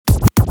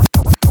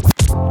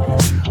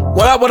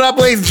What up,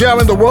 ladies and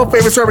gentlemen, the world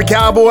famous Urban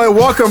Cowboy.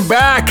 Welcome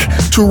back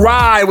to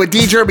Ride with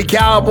DJ Urban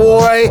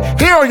Cowboy.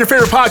 Here on your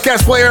favorite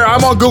podcast player.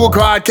 I'm on Google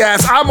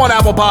Podcasts. I'm on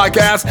Apple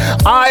Podcasts.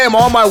 I am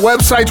on my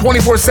website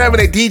 24/7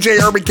 at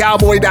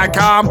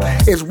djurbancowboy.com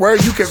is where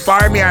you can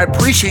find me. I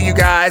appreciate you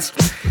guys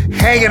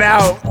hanging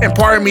out and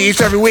partying me each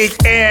and every week.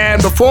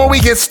 And before we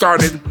get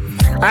started,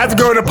 I have to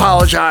go and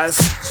apologize.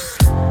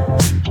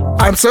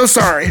 I'm so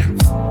sorry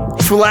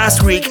for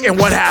last week and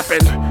what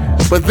happened,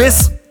 but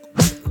this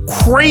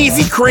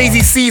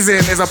crazy season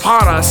is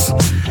upon us.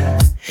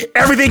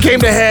 Everything came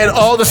to head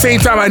all at the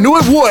same time. I knew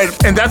it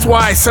would, and that's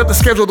why I set the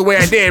schedule the way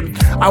I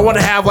did. I want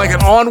to have like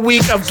an on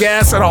week of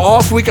guests and an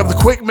off week of the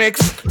quick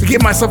mix to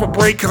give myself a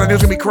break because I knew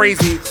it was going to be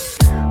crazy.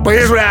 But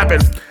here's what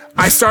happened.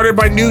 I started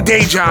my new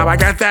day job. I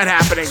got that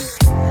happening.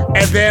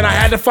 And then I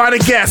had to find a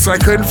guest, and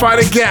I couldn't find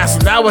a guest,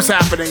 and that was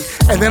happening.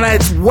 And then I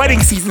had wedding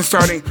season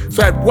starting.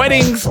 So I had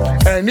weddings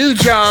and a new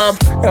job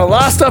and a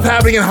lot of stuff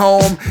happening at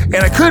home, and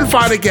I couldn't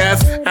find a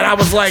guest, and I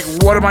was like,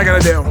 what am I gonna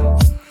do?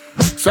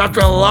 So after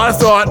a lot of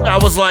thought, I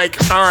was like,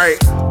 all right,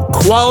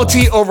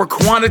 quality over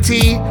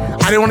quantity. I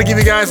didn't want to give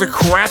you guys a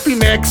crappy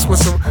mix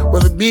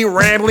with me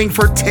rambling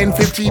for 10,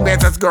 15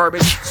 minutes. That's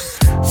garbage.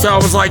 So I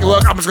was like,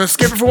 look, I'm just gonna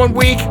skip it for 1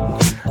 week.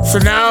 So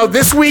now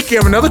this week, you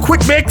have another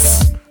quick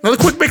mix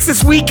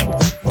this week.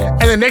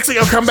 And then next week,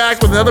 I'll come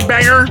back with another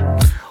banger.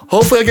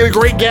 Hopefully, I'll get a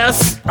great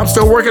guest. I'm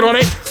still working on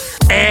it.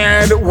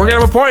 And we're going to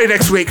have a party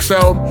next week.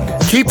 So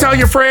keep telling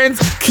your friends,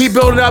 keep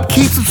building up,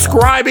 keep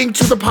subscribing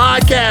to the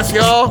podcast,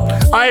 y'all.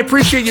 I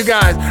appreciate you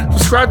guys.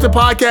 Subscribe to the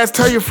podcast.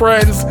 Tell your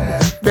friends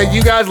that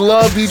you guys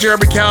love DJ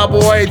Urban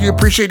Cowboy and you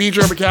appreciate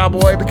DJ Urban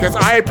Cowboy because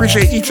I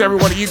appreciate each and every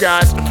one of you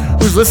guys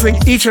who's listening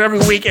each and every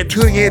week and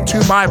tuning in to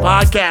my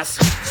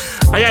podcast.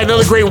 I got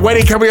another great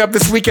wedding coming up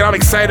this weekend. I'm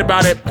excited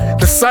about it.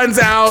 The sun's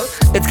out.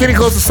 It's getting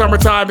close to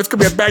summertime. It's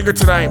going to be a banger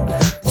tonight.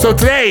 So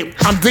today,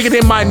 I'm digging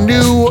in my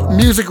new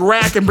music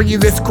rack and bringing you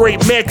this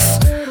great mix.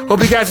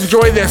 Hope you guys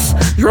enjoy this.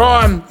 You're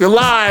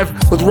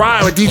live with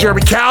Ryan with DJ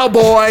Urban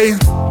Cowboy.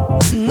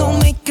 No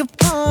makeup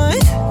on,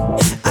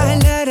 I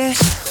love it.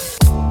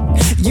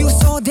 You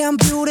so damn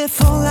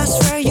beautiful, I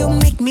swear you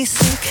make me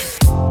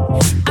sick.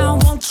 I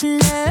want your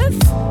love,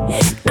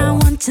 I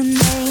want your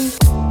name.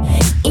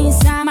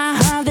 Inside my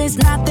heart there's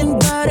nothing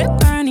but a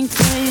burning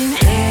flame.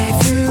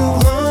 If you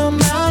want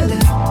my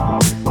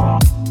love,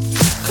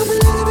 come a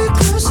little bit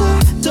closer,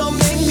 don't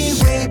make me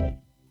wait.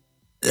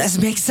 Let's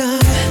make some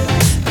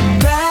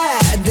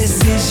bad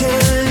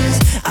decisions.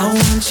 I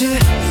want you,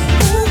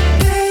 ooh,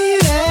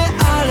 baby,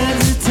 all of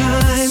the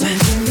time. So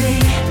give me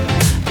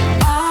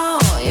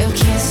all your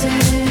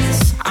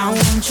kisses. I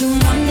want you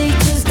Monday,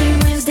 Tuesday,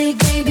 Wednesday,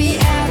 baby,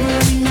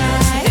 every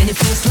night. And it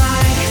feels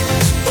like,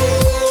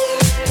 ooh,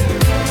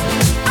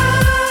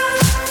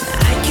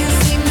 I can't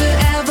seem to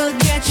ever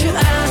get you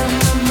out of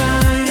my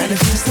mind. And it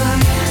feels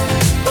like,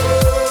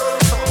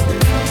 ooh,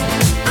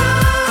 I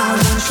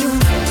want you,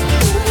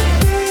 ooh,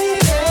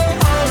 baby,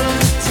 all of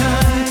the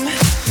time.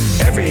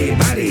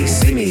 Everybody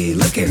see me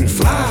looking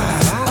fly.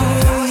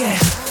 Oh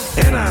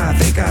yeah, And I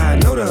think I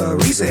know the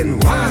reason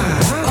why.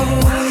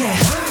 oh yeah,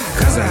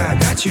 Cause I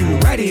got you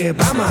right here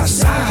by my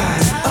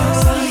side.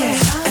 oh yeah.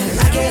 And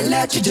I can't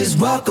let you just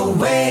walk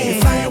away.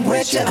 If I ain't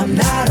with you, I'm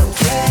not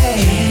okay.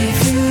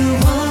 If you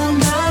want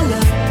my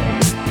love,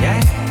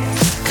 Yeah.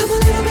 come a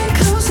little bit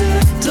closer,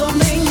 don't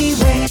make me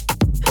wait.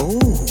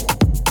 Ooh.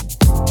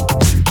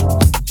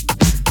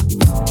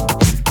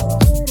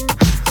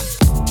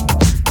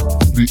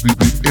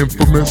 The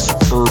infamous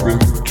Urban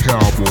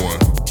Cowboy.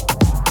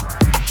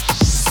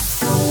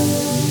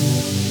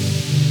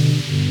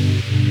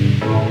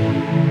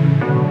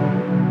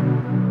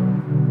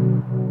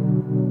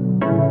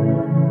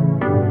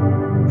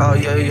 Oh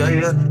yeah.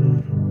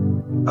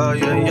 Oh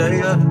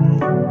yeah.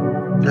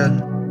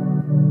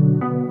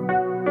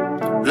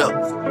 Look,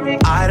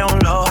 I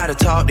don't know how to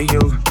talk to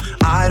you.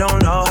 I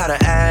don't know how to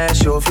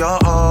ask you if you're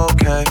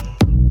okay.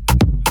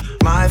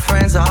 My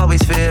friends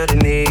always feel the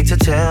need to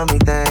tell me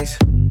things.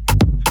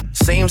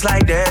 Seems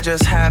like they're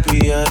just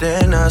happier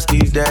than us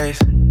these days.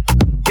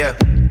 Yeah.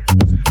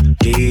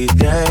 These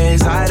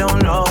days, I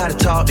don't know how to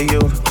talk to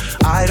you.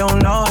 I don't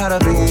know how to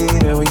be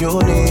there when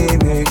you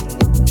need me.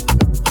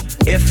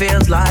 It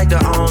feels like the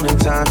only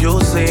time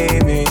you'll see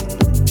me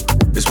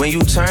is when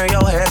you turn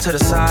your head to the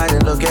side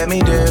and look at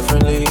me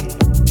differently.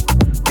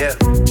 Yeah.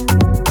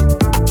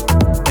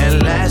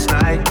 And last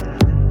night,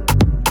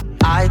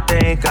 I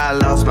think I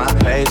lost my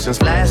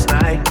patience. Last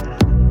night,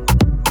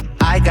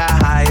 I got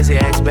high as the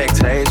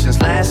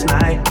expectations. Last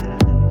night,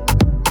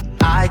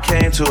 I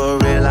came to a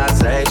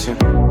realization,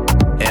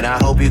 and I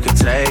hope you can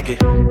take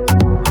it.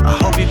 I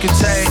hope you can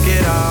take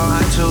it all.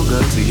 I'm too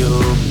good to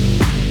you.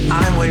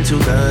 I'm way too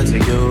good to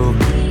you.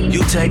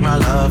 You take my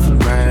love for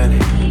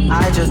granted.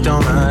 I just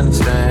don't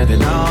understand it.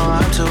 No,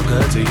 I'm too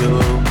good to you.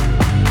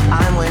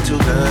 I'm way too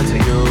good to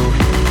you.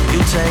 You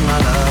take my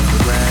love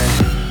for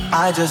granted.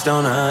 I just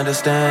don't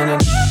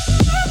understand it.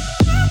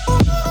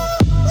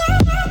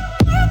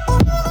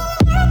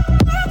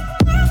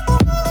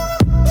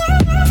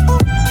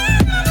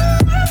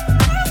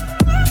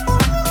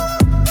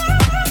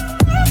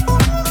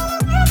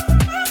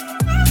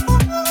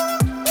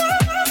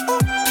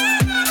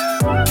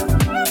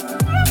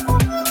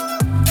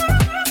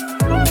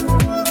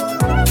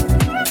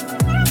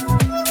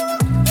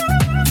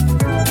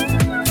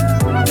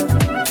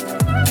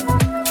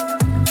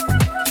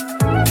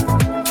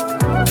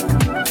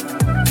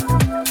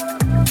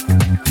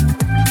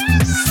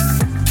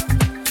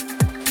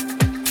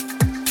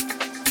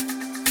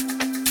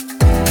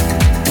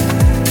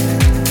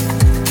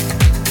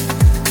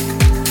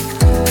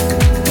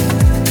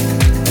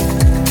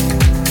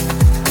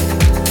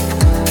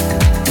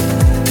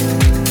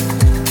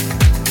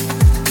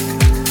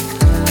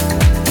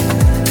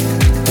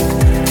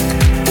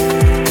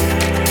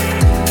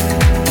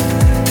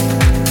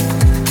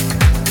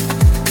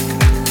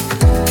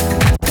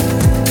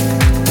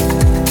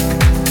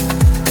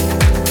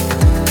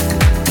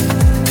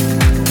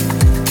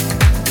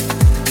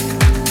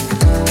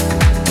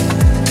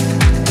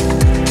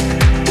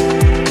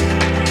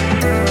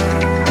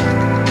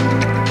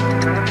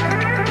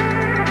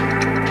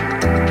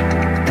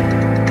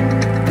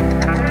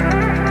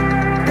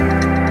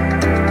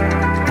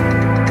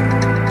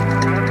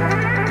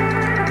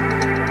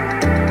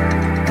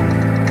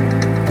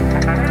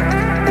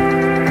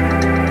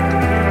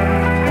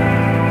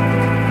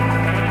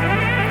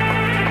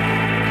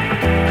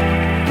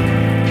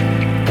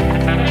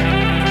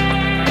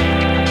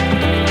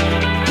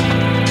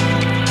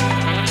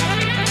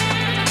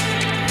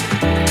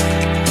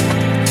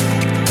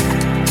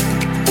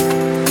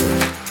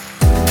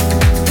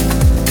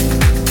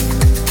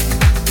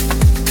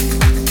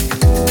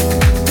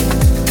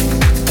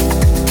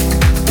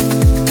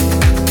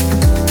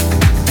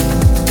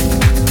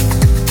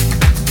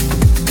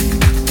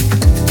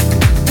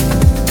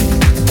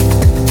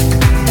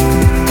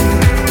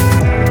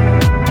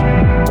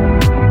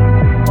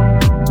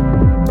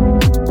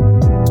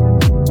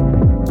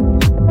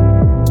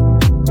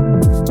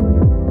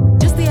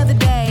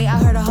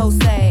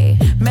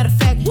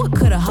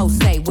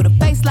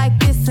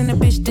 and a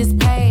bitch this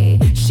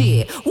paid.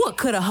 Shit, what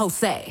could a hoe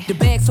say? The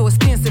bag so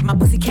expensive, my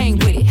pussy came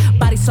with it.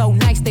 Body so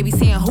nice, they be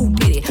saying who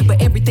did it.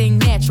 But everything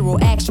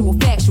natural, actual,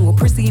 factual.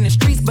 Prissy in the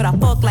streets, but I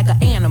fuck like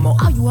an animal.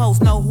 All you hoes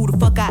know who the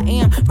fuck I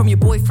am. From your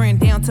boyfriend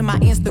down to my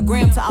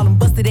Instagram, to all them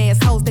busted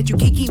ass hoes that you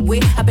kiki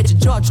with. I bet your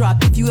jaw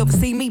drop if you ever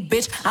see me,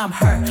 bitch. I'm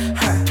her.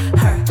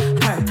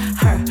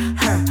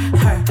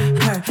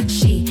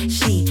 She.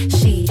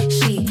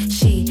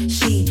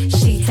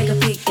 Take a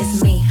peek,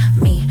 it's me.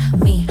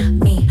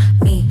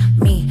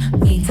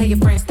 Tell your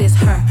friends this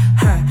her.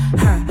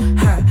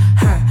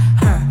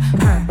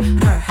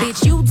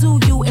 Bitch, you do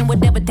you, and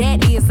whatever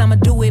that is, I'ma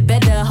do it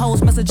better.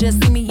 Hoes must've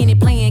just seen me in it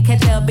playing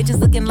catch up. Bitches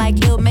looking like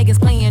Lil Megan's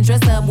playing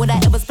dress up. Would I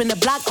ever spin the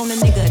block on a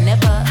nigga?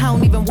 Never. I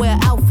don't even wear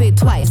outfit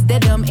twice.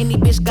 That dumb. Any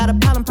bitch got a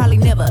problem, probably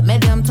never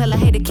met them. Tell her,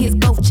 hey, the kids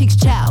both cheeks,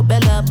 child,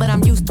 Bella. But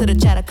I'm used to the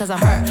chatter, cause I'm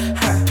her.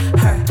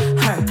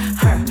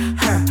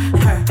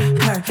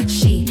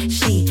 She.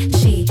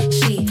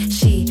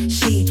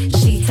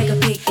 Take a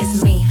peek,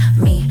 it's me.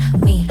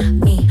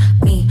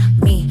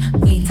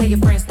 Tell your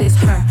friends this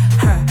her.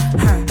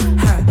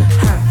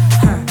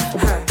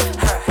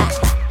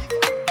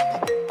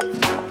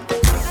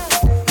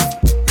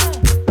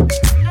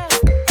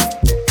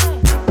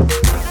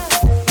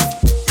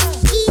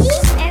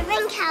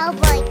 Urban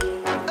Cowboy.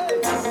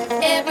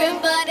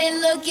 Everybody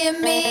look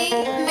at me.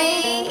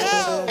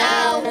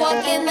 I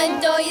walk in the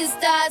door, you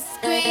start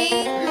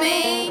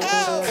screaming.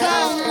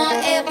 Come on,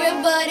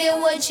 everybody,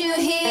 what you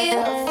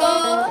here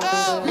for?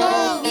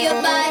 Move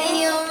your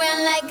body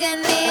around like an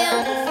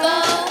info.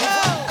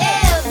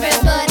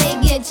 Everybody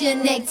get your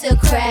neck to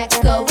crack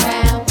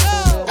around.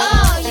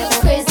 All you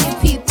crazy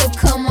people,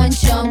 come on,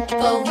 jump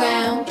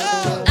around.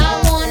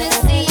 I wanna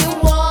see you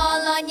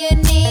all on your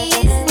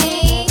knees.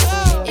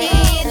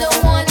 Either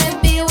wanna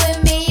be with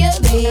me or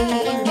be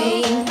me.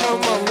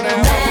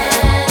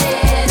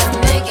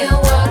 Make you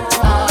work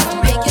hard,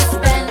 make you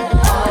spend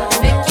hard,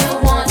 make you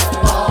want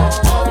all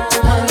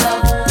her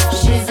love.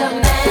 She's a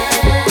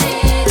man,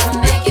 it'll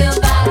make you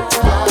back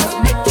hard,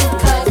 make you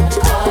cut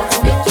hard,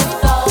 make you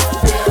fall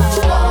real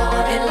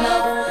hard in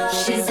love.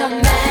 She's a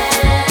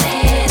man,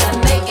 it'll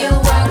make you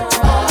work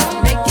hard,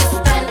 make you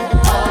spend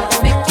hard,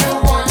 make you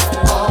want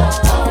all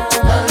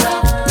her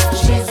love.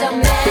 She's a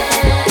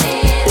man,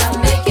 it'll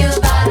make you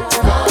back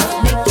hard,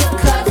 make you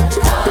cut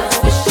hard,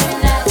 wish you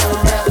never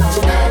ever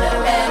met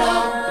her at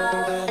all.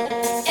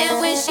 And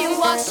when she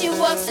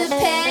walks with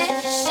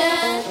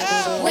passion.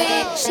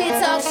 When she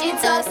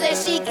talks that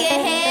she can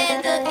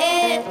handle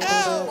it.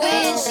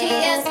 When she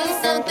asks for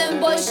something,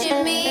 boy, she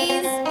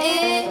means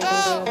it.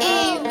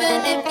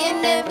 Even if you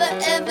never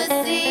ever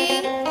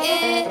see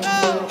it.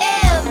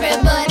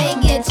 Everybody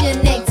get your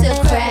neck to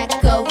crack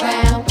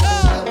around.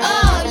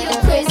 All you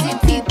crazy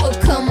people,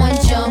 come on,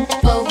 jump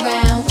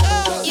around.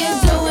 You're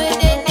doing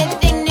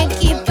anything to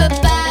keep her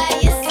by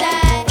your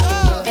side.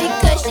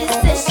 Because she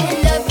says she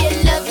love you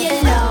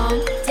long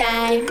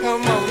time.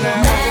 Come on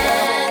now.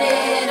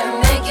 It'll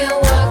make you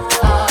work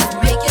hard,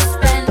 make you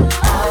spend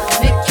hard,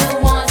 make you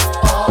want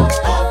all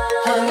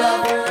her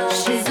love.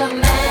 She's a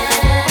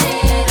man,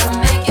 it'll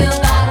make you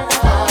back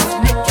hard,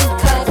 make you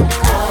cut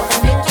hard,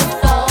 make you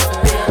fall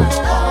real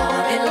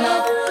hard in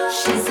love.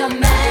 She's a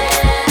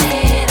man,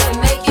 it'll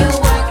make you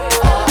work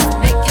hard,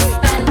 make you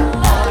spend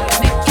hard,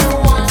 make you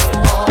want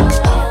all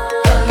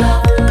her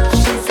love.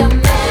 She's a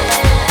man,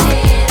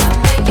 it'll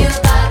make you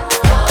back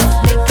hard,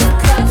 make you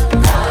cut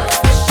hard,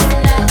 wish you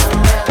never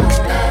ever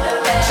met her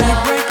at She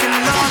all. breaking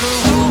all the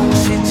rules,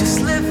 she just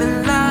living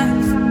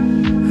life.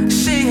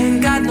 She ain't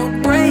got no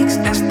brakes,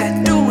 that's that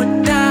do or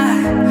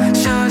die.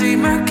 Shorty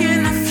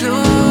murking the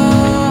floor,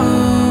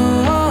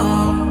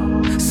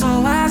 so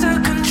out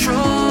of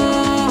control.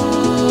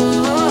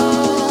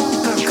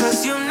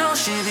 Cause you know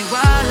she be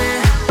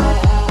wildin'.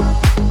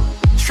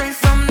 Straight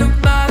from the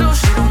bottle,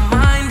 she don't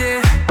mind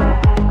it.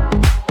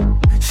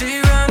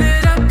 She run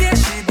it up, yeah,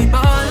 she be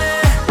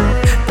ballin'.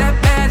 That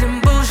bad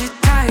and bullshit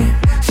type,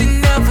 she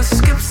never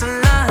skips a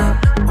line.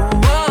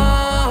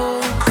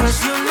 Whoa, cause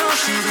you know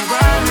she be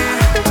wildin'.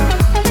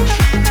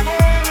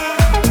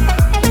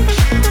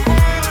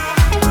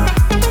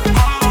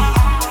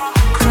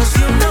 Cause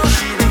you know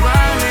she be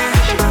wildin'.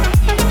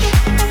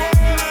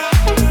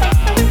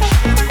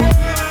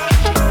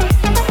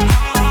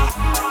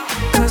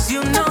 Cause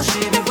you know she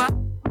be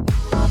wildin'.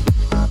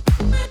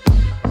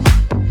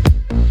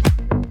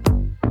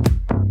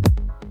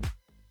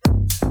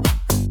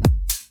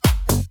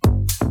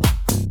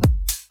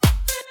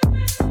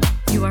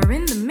 You are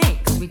in the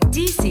mix with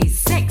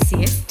DC's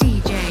sexiest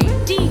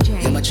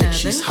DJ, Yeah, my chick,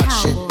 she's Urban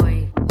hot shit.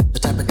 Cowboy. The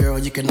type of girl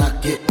you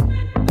cannot get.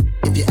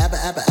 If you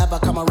ever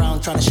come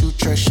around trying to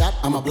shoot your shot,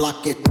 I'ma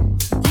block it.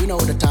 You know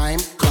the time,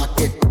 clock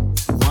it.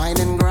 Wine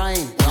and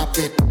grind, drop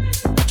it.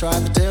 I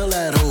tried to tell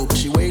that hoe, but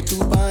she way too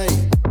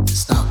fine.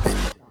 Stop it.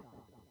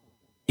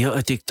 You're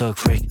a TikTok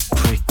freak.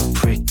 TikTok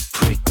freak.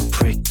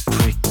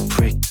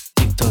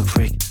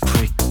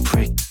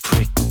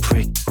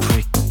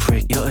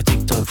 You're a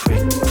TikTok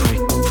freak.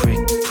 TikTok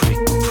freak.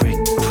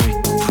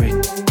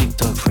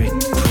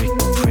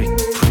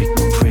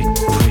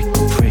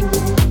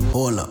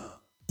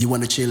 You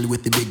wanna chill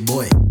with the big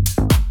boy.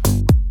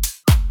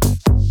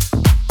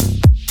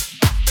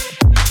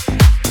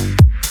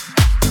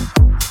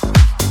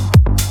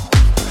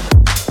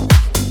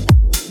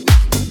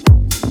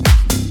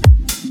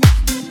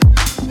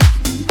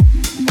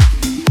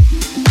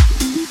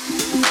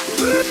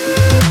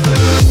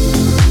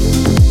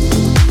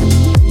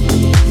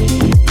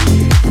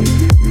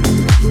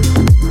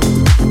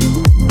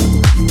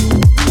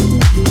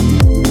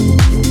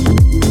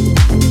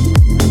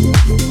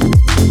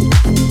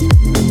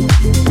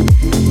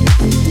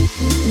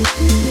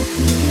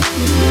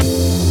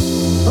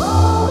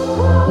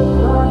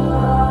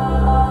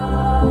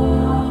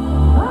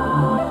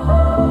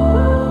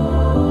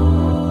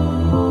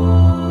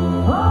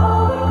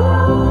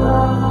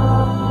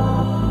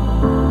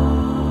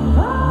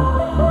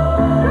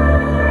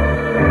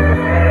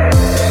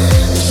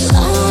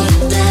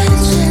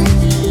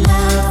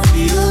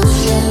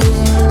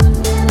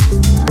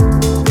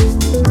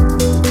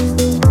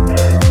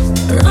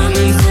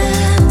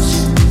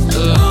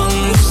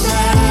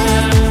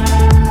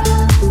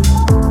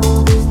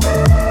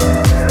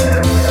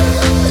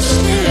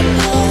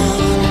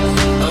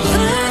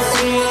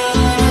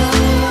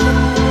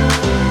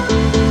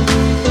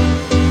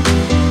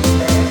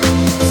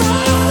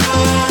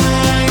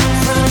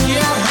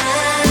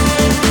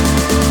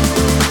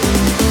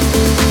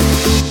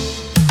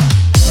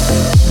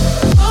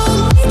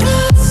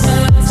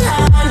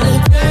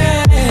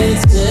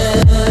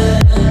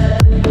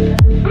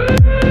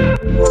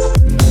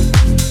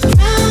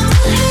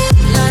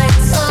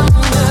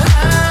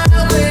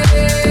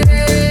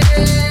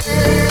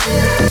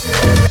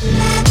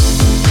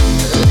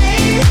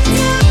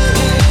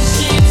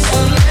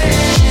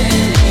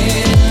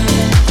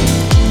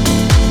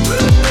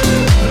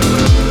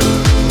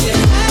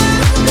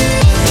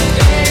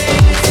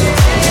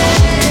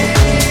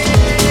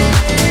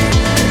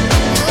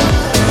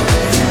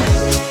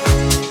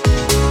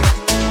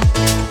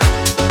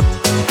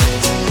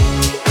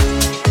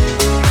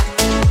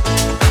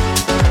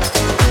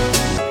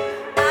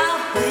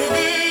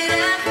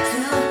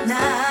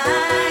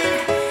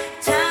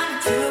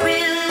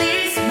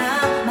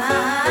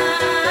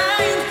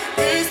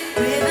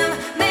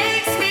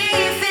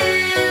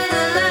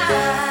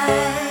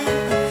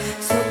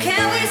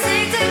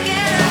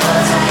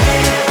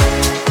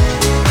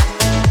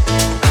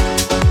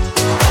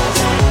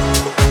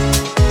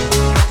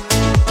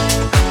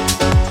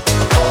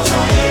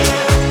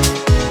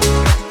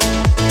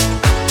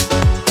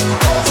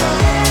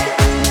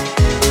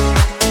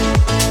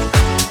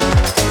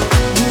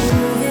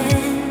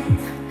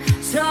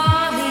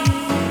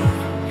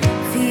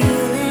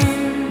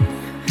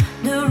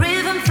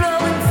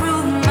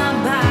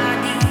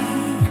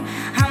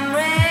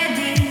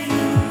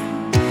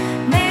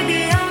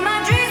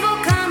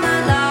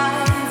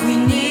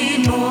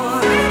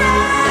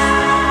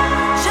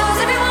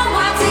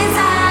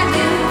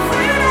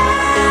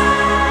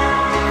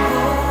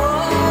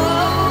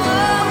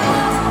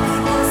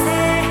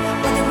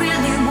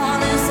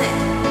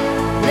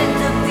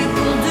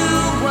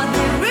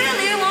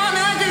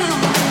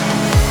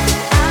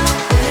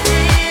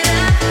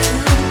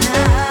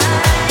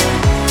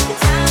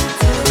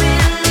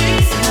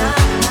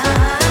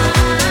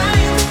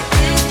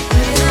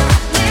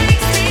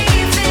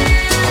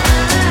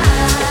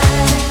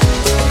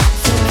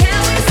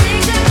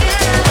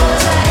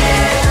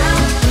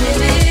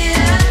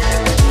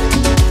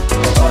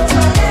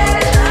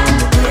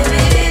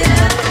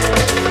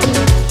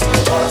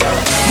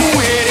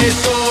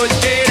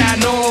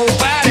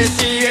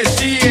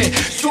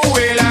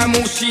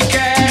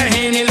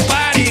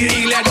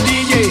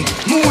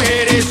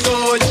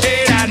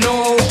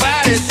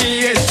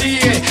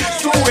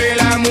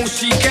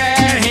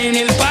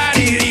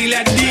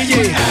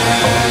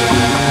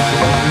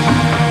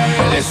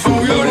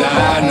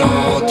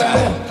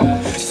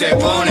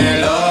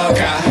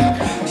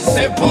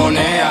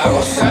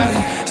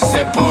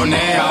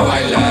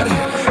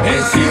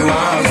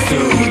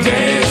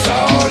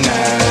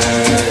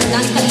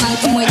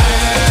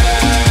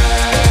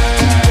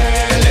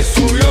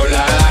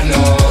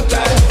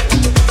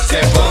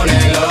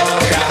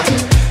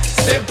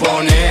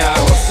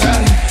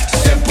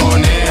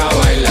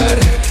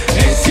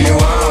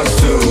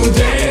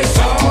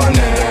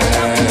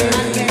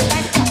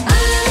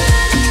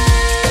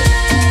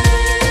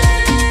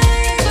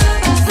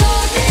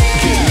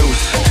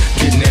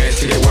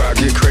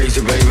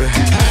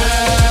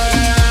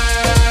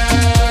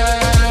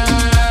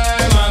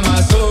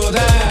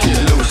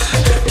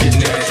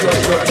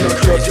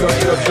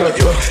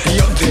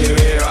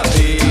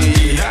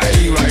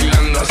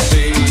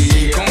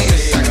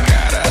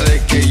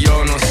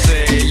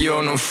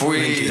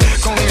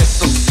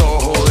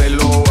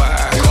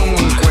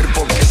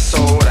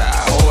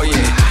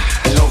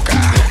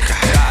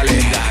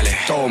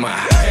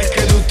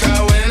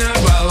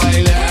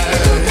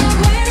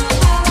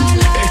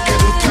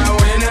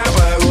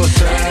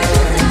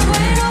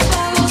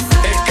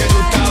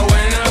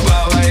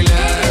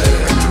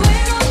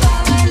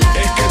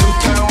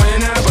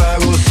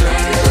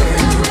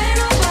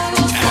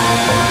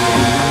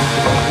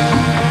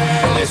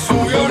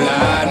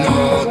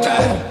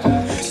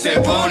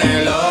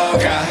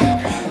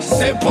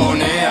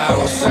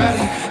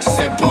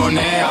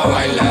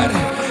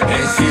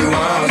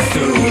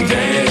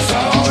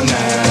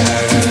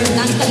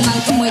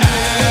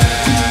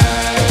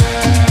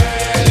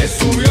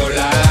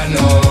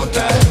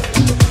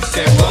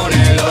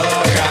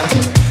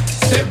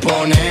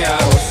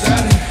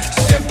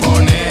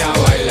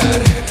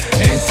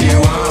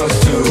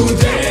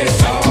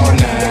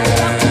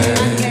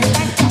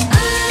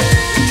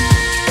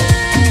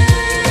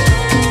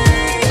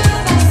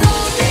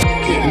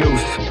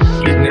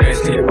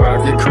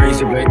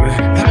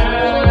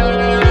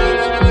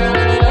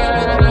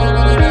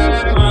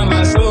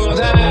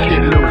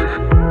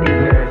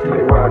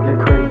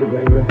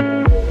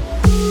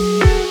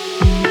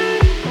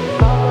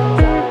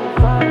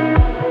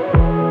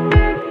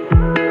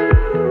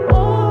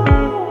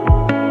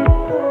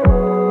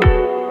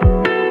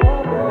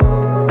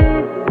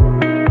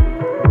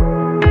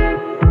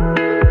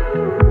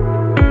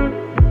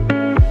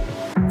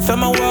 Felt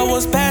my world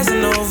was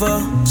passing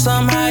over.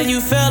 Somehow you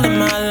fell in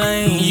my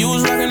lane. You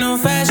was rocking on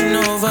Fashion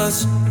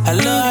Novas. I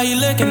love how you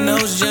look in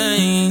those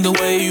jeans. The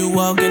way you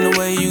walk and the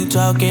way you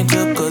talking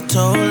took a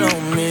toll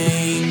on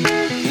me.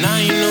 Now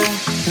you know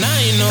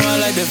I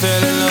like to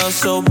feel in love.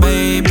 So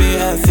baby,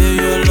 I feel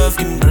your love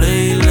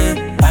completely.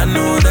 I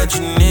know that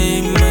you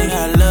need me.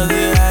 I love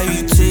it how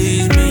you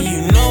tease me.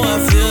 You know I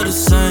feel the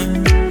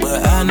same,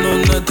 but I know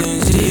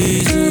nothing's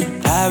easy.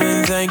 I've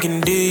been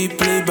thinking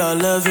deeply about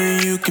loving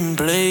you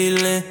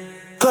completely.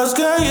 Cause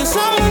girl, you're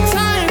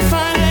summertime,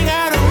 finding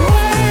out a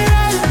way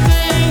of the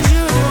things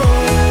you do.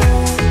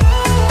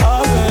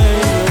 Oh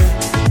baby.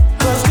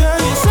 Cause girl,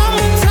 you're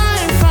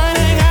summertime,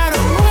 finding out a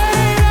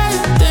way of the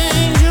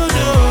things you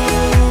do.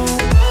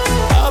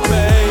 Oh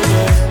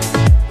baby.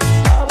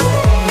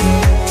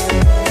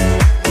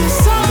 You're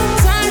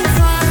summertime,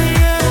 finding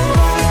out.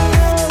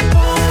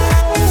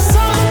 You're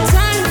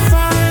summertime,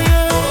 finding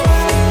out.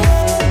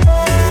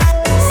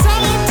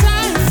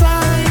 Summertime,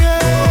 finding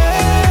out.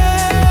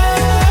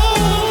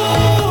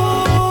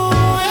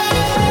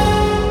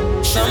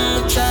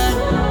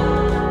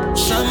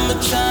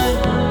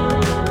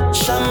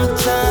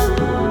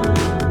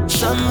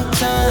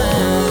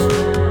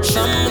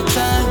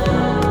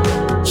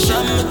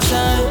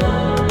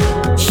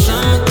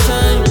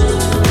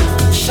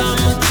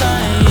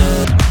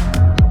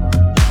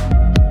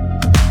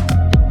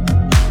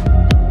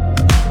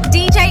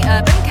 DJ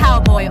Urban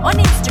Cowboy on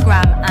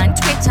Instagram and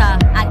Twitter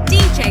at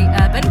DJ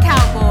Urban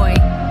Cowboy.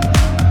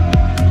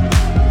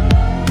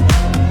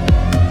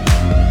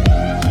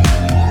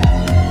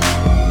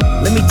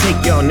 Let me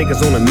take y'all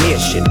niggas on a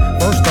mission.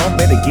 First off,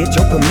 better get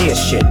your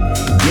permission.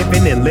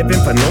 Giving and living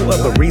for no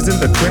other reason.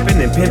 The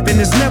crippin' and pimpin'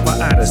 is never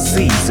out of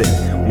season.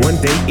 One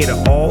day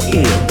it'll all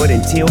end, but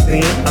until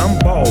then, I'm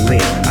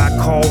ballin'. I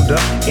called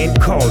up and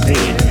called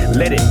in.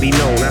 Let it be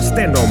known, I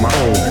stand on my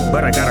own.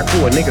 But I got a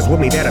crew of niggas with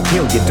me that'll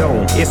peel your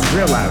dome. It's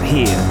real out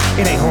here.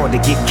 It ain't hard to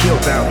get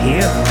killed out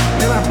here.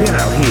 Man, I've been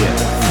out here,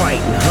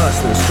 fighting,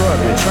 hustling,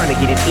 struggling, trying to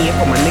get it in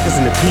for my niggas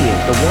in the pen.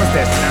 The ones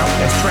that's out,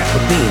 that's trapped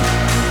within.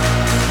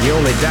 You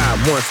only die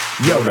once,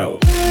 YOLO.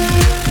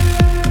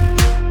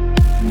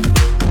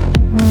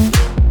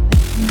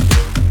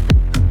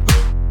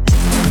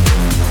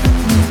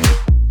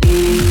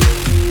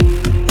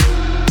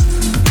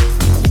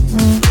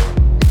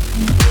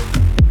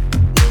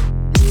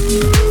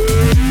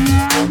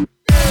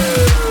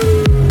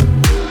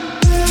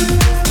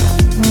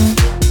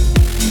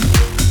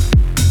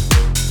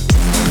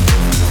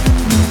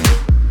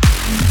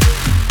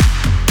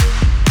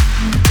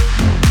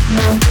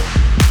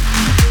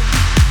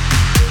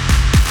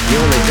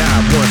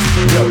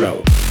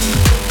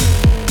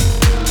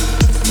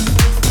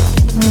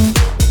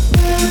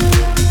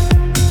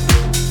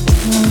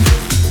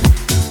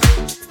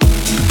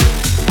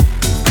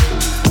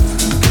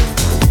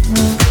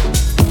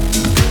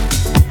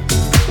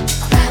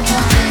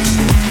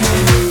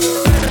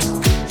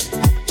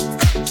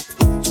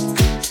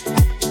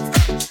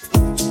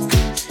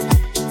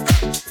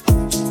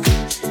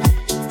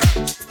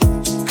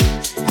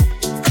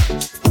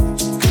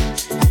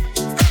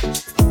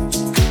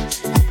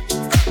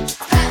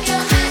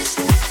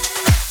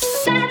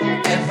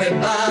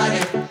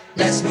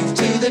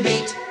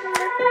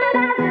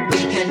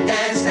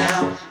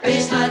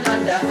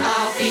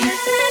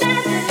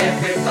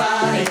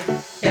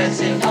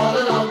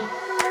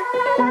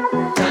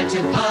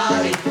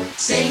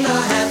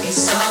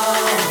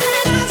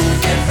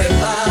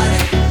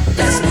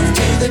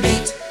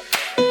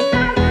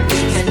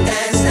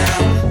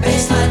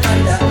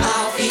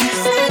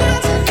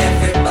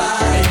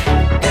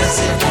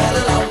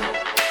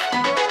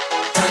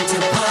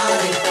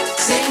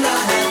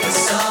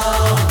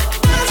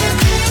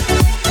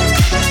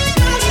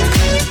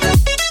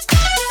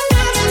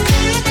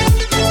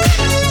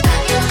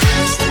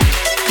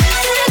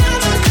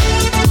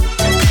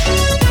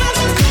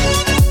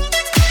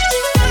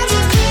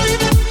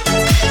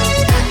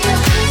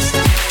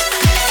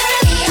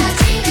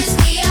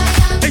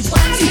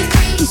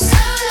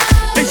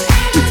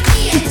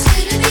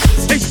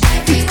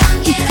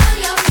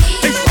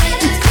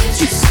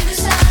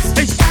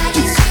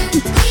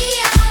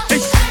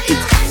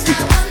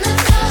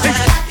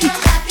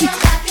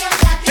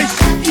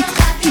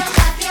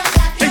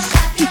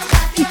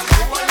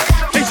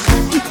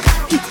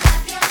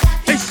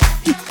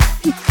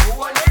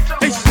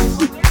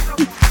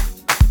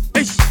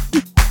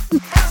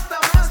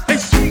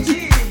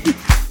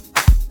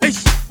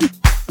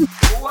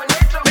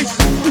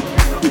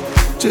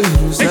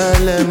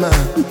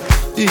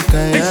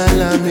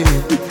 ikayalami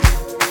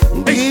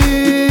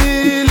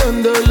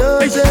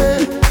ngilondoloze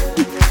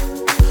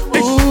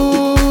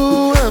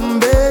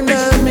uhambe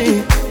nami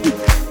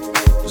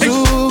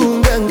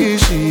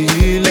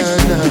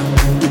zungangishilana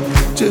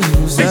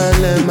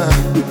Jerusalema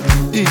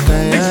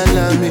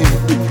ikayalami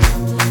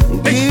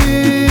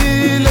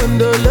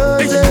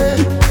ngilondoloze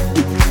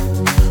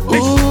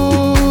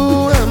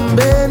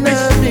uhambe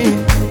nami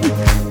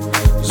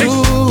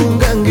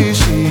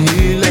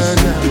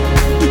zungangishilana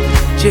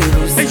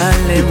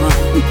Jerusalema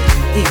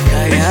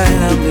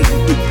ikayalami mí.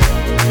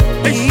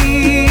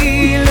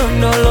 Hilo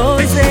no lo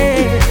sé.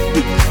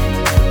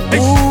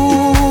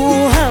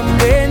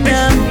 Uhambe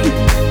nami,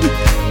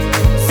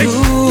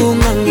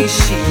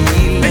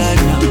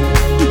 sungangishilana.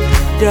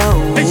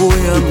 Dawo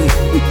yami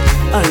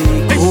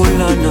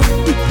ayikholana,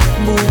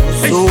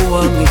 buso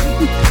wami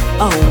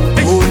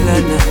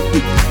awukholana.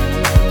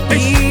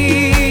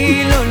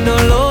 Hilo no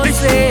lo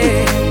sé.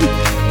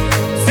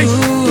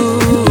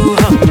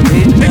 Uhambe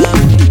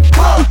nami.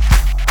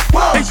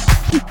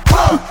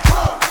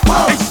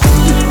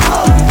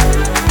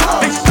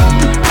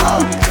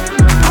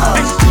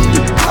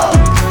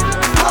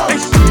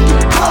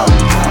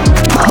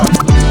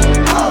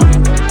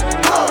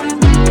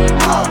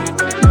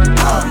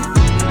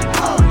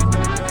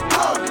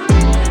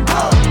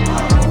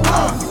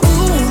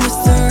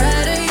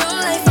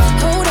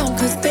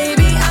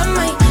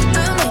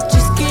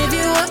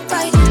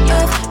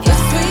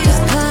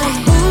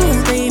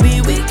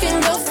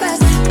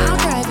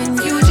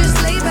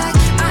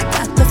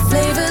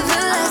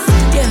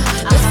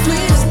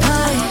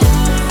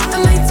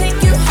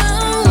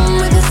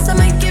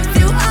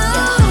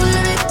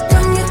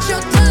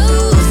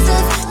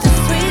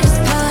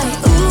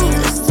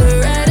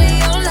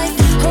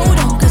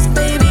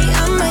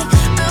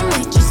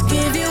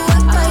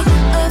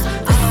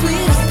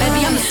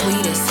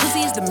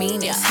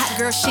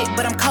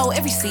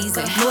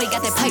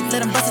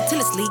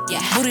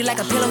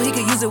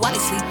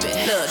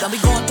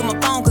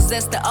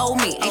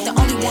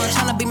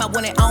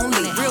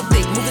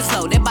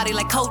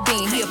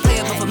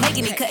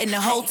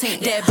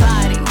 That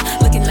body,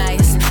 looking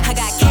nice. I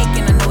got cake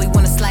and I know he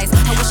wanna slice.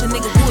 I wish a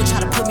nigga would try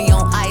to put me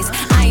on ice.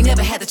 I ain't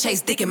never had to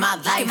chase dick in my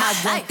life. I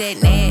want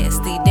that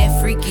nasty, that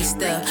freaky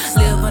stuff.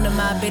 Live under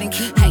my bed and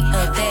keep me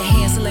up. That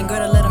Hansel and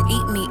Gretel, let them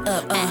eat me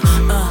up.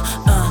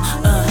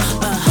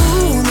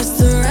 Ooh,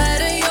 Mr.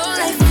 Right of your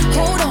life.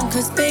 Hold on,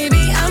 cause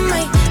baby, I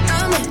might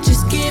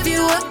just give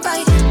you a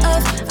bite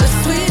of the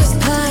sweetest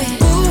pie.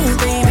 Ooh,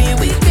 baby,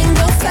 we can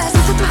go fast.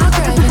 I'll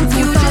grab it,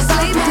 you just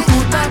lay back.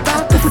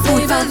 The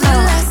flavor, the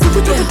last. The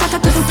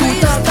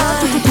sweetest pie.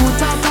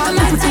 I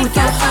might take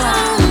you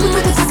home.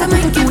 I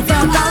might give you a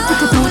bite.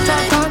 The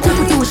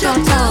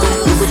sweetest pie.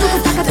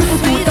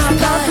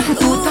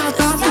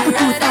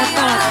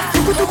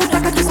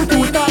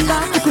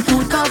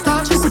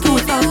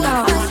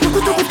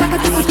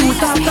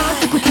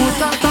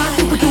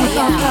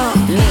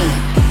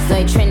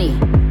 Soy Trini,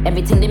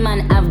 everything the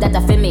man have that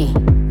I feel me.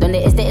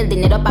 Donde este el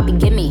dinero papi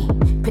give me.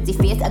 Pretty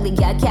face, ugly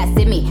girl can't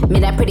see me. Me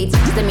that pretty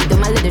titties, let me do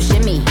my little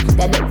shimmy.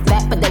 That look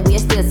fat, but that we're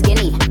still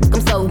skinny.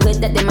 I'm so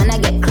good that the man I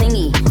get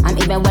clingy. I'm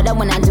even wetter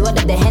when I do it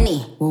up the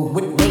Henny.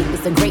 Wait,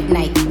 it's a great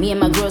night. Me and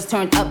my girls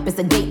turned up, it's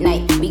a date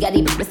night. We got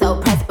these bitches so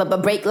pressed, but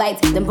break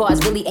lights. Them bars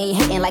really ain't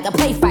hitting like a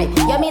play fight.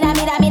 Yo, mira,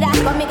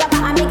 conmigo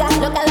pa' amiga.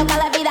 Loca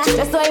la vida,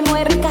 yo soy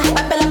muy rica.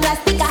 Papel en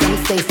plástica. Some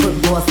say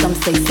football, some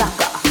say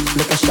soccer.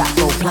 Look a shot,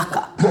 go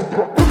plucker.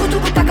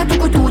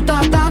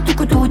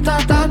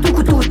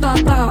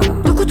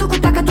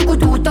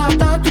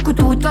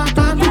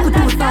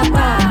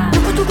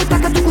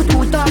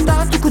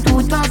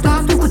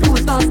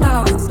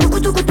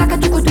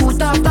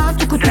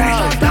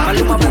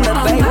 Maluma,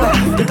 baby,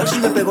 ¿qué tal si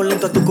me pego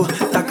lento a tu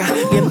taca?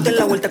 Miente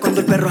la vuelta cuando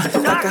el perro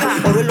ataca.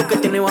 Oro es lo que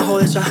tiene bajo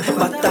de esa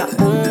bata.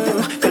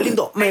 Qué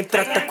lindo me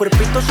trata,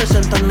 cuerpito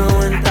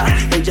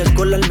 60-90. Ella es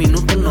gol al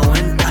minuto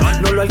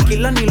 90. No lo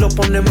alquila ni lo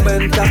pone en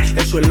venta.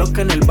 Eso es lo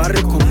que en el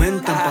barrio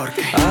comentan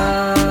porque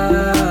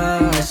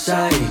es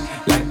ahí,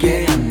 la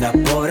que anda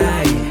por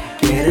ahí.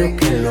 Quiere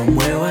que lo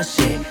mueva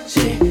así,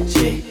 sí.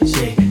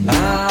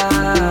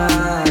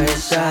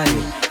 Es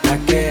ahí, la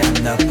que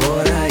anda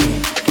por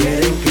ahí.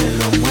 Quiere que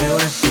lo mueva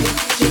así,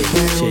 sí.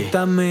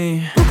 Gusta a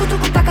mí.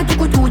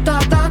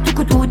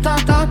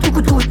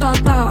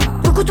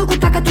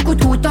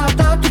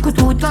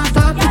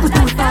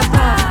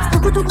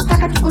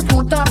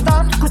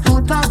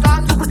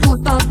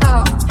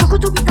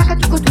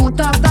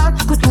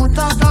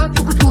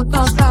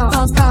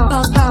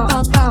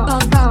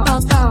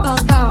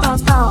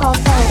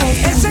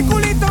 Ese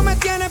culito me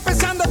tiene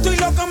pensando, estoy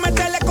loco,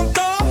 meterle con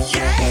todo.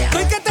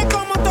 Estoy que te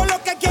como todo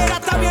lo que quiera,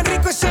 está bien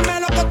rico y se me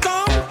lo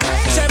costó.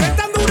 Se ven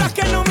tan duras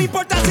que no me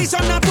importa si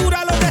son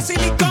naturales o de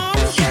silicón.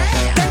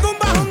 Tengo un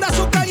bajón de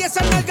azúcar y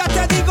esas nalgas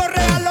te digo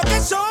real lo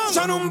que son.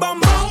 Son un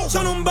bombón,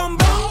 son un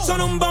bombón,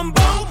 son un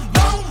bombón,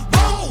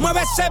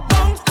 mueve ese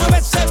bon, mueve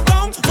ese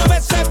bon, mueve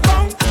ese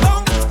bon,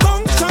 bon.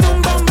 Son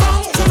un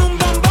bombón, son un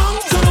bombón,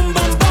 son un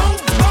bombón,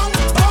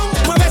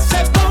 mueve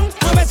ese bon,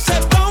 mueve ese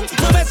bon,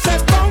 mueve ese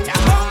bon,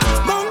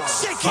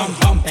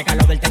 Bom,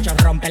 pégalo del techo,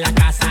 rompe la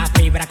casa.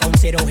 Fibra con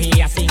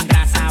cirugía sin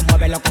grasa.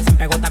 Mueve lo que se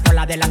empegota con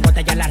la de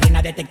langote. Ya la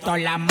reina de TikTok,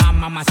 la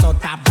mamá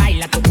mazota.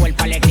 Baila tu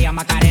cuerpo, alegría,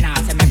 Macarena.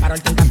 Se me paró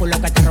el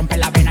tentáculo que te rompe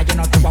la vena. Yo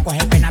no te voy a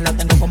coger pena, lo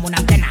tengo como una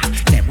antena.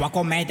 Te voy a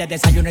comer de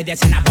desayuno y de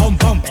cena. Bom,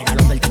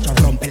 pégalo del techo,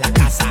 rompe la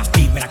casa.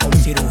 Fibra con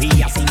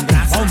cirugía sin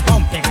grasa.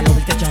 Bom, pégalo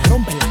del techo,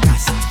 rompe la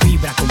casa.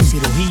 Fibra con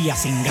cirugía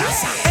sin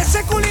grasa.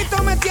 Ese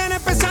culito me tiene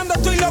pensando,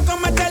 estoy loco,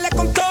 meterle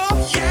con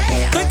todo.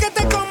 Estoy que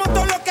te como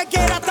todo lo que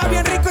quiera, está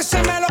bien rico y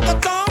se me lo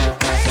costó.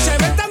 Se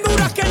ven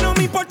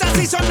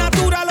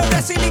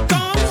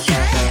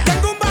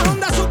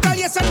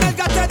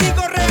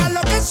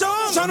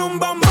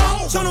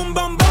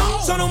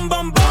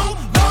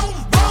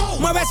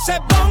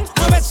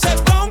mueve ese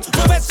bom,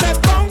 mueve ese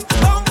bom,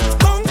 bom,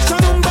 bom.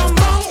 Son un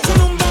bombón,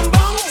 son un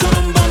bombón, son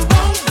un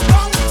bombón,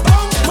 bom,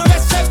 bom. Mueve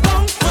ese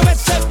bom, mueve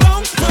ese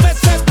bom, mueve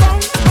ese bom,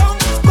 bom,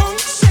 bom.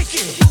 Shake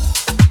it.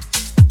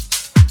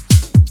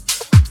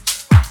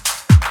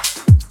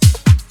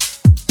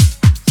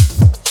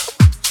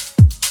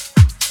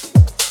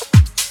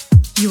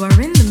 You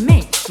are in the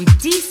mix with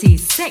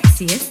DC's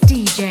sexiest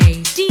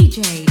DJ,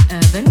 DJ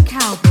Urban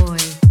Cowboy.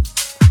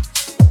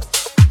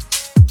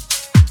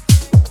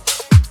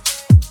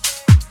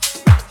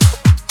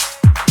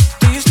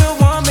 Do you still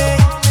want me?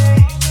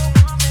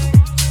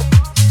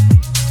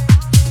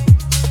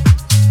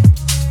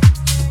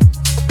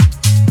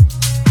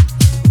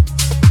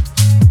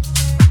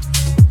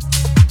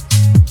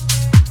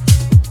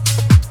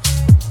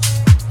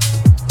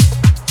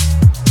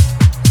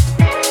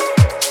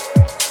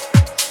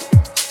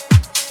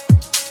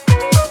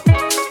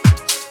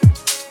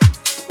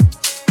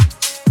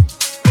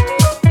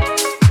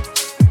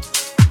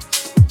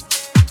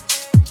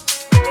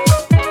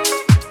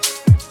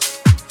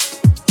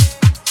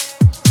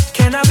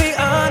 Can I be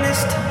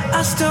honest?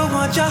 I still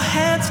want your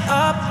hands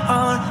up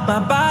on my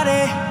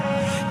body.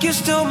 You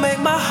still make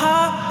my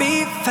heart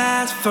beat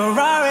fast.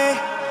 Ferrari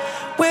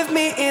with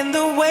me in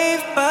the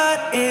wave,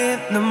 but in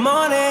the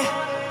morning.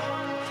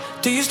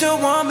 Do you still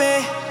want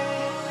me?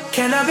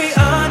 Can I be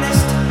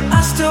honest?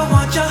 I still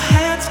want your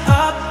hands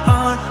up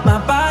on my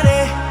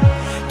body.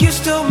 You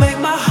still make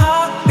my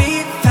heart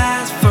beat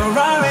fast.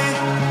 Ferrari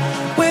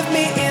with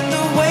me in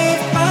the wave,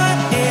 but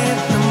in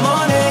the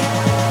morning.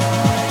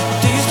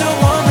 Do you still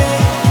want me?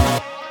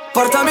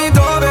 Portami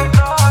dove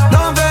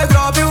non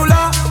vedrò più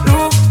la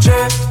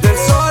luce del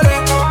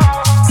sole.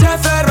 Si è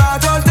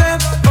fermato il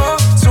tempo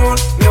sul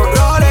mio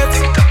Rolex.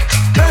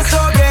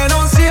 Penso che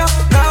non sia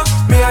la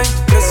mia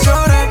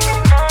impressione.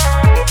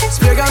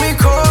 Spiegami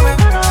come.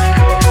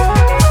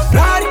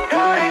 Rari,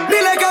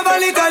 1000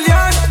 cavalli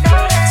italiani.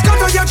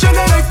 Scotto di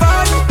accendere i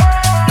fari.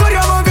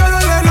 Corriamo via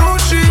dalle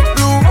luci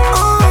blu.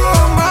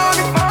 Oh,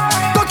 mami.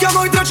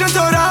 Tocchiamo i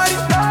 300 orari.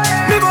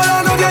 Mi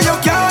volano via gli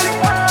occhiali.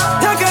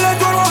 E anche le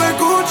tue nuove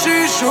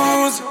Gucci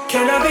shoes.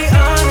 Can I be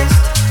honest?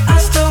 I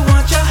still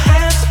want your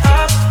hands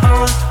up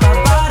on my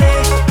body.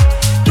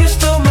 You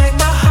still make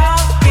my heart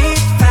beat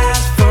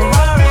fast.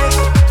 Ferrari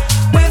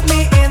with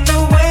me in the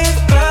wave,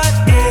 but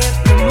in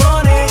the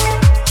morning.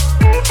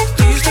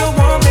 Do you still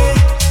want me?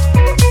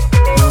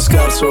 Non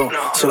scherzo,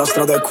 se la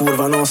strada è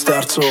curva non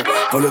sterzo.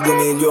 Voglio 2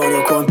 milioni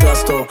o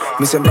contesto.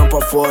 Mi sembra un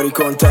po' fuori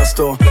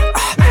contesto.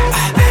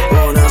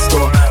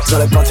 Onesto,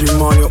 sale il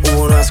patrimonio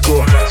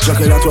UNESCO. Già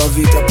che la tua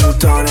vita è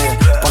puttane.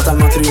 Porta al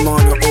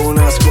matrimonio un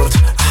escort.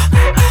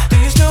 Do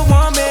you still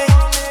want me?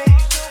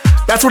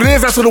 That's what it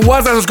is. That's what it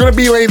was. That's what it's going to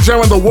be, ladies and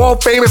gentlemen. The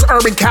world famous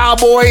Urban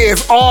Cowboy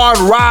is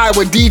on Ride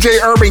with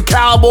DJ Urban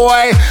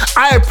Cowboy.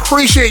 I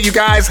appreciate you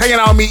guys hanging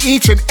out with me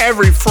each and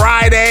every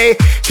Friday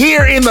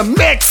here in the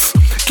mix.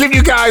 Give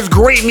you guys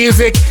great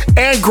music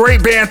and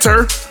great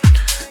banter.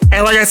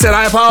 And like I said,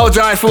 I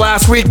apologize for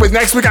last week, but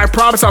next week I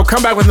promise I'll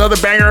come back with another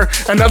banger,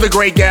 another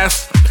great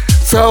guest.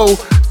 So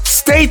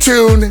stay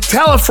tuned,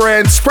 tell a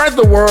friend, spread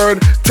the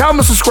word, tell them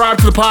to subscribe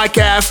to the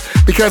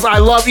podcast because I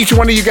love each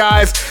one of you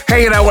guys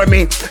hanging out with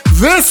me.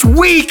 This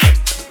week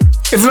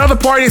is another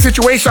party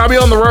situation. I'll be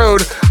on the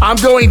road. I'm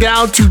going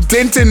down to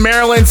Denton,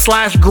 Maryland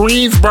 /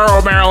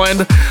 Greensboro,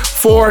 Maryland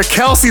for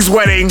Kelsey's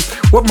wedding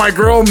with my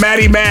girl,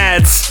 Maddie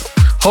Mads.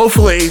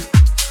 Hopefully,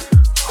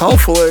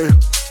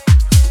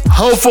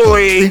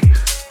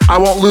 I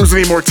won't lose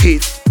any more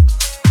teeth.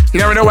 You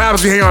never know what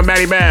happens when you hang on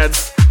Maddie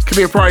Mads. Could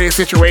be a party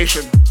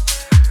situation.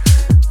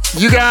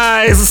 You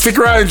guys stick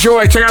around and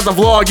enjoy. Check out the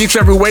vlog each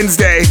and every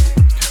Wednesday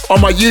on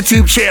my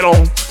YouTube channel.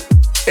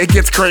 It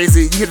gets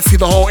crazy. You get to see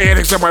the whole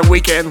antics of my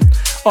weekend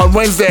on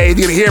Wednesday. You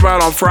get to hear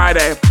about it on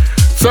Friday.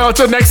 So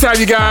until next time,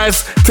 you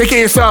guys, take care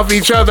of yourself and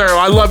each other.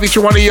 I love each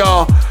one of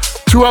y'all.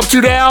 2 up,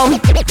 2 down.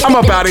 I'm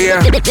up out of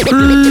here.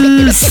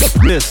 Peace.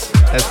 This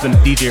has been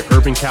DJ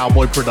Urban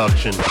Cowboy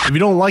Production. If you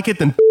don't like it,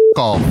 then f***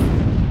 off.